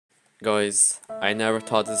Guys, I never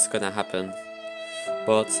thought this was gonna happen,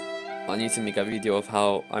 but I need to make a video of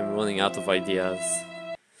how I'm running out of ideas.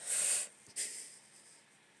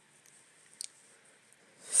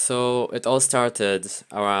 So it all started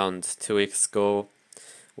around 2 weeks ago,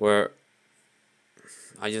 where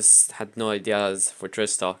I just had no ideas for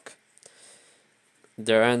Tristock.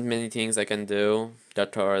 There aren't many things I can do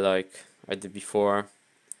that are like I did before.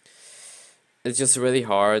 It's just really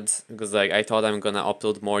hard because like I thought I'm gonna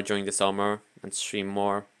upload more during the summer and stream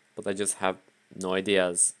more, but I just have no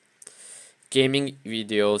ideas. Gaming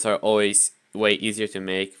videos are always way easier to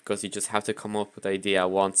make because you just have to come up with an idea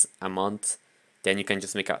once a month. Then you can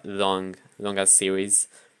just make a long as series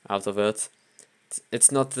out of it.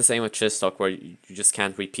 It's not the same with Chistock where you just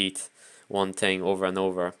can't repeat one thing over and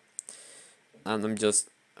over. And I'm just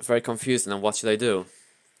very confused on what should I do.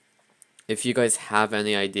 If you guys have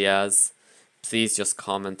any ideas, please just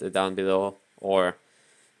comment it down below or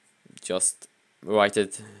just write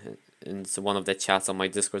it in one of the chats on my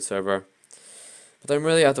Discord server. But I'm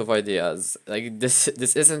really out of ideas. Like this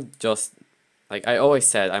isn't just like I always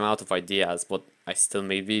said I'm out of ideas, but I still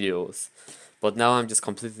made videos. But now I'm just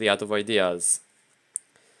completely out of ideas.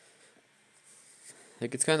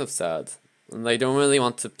 Like it's kind of sad. And I don't really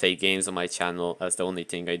want to play games on my channel as the only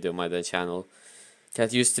thing I do on my channel.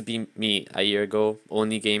 That used to be me a year ago,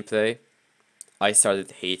 only gameplay. I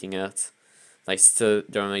started hating it. I still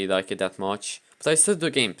don't really like it that much, but I still do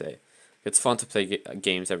gameplay. It's fun to play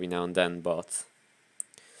games every now and then, but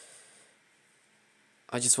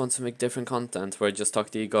I just want to make different content where I just talk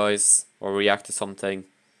to you guys or react to something.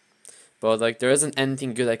 But like there isn't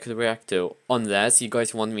anything good I could react to unless you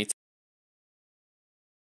guys want me to.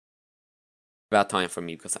 Bad time for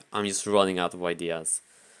me because I'm just running out of ideas.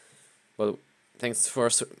 Well, thanks for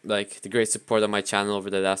like the great support on my channel over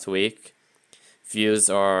the last week. Views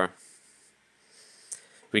are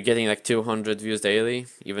we're getting like 200 views daily,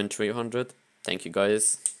 even 300. Thank you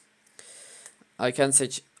guys. I can't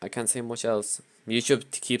say much else.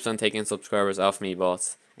 YouTube keeps on taking subscribers off me,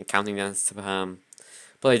 but and counting them as spam.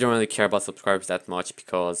 But I don't really care about subscribers that much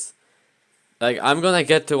because like I'm gonna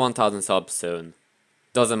get to 1000 subs soon.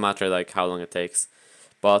 Doesn't matter like how long it takes.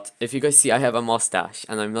 But if you guys see I have a mustache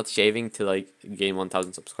and I'm not shaving to like gain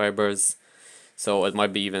 1000 subscribers, so it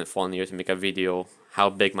might be even funnier to make a video how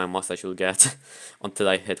big my mustache will get until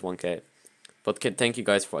I hit 1k. But thank you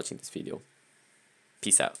guys for watching this video.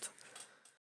 Peace out.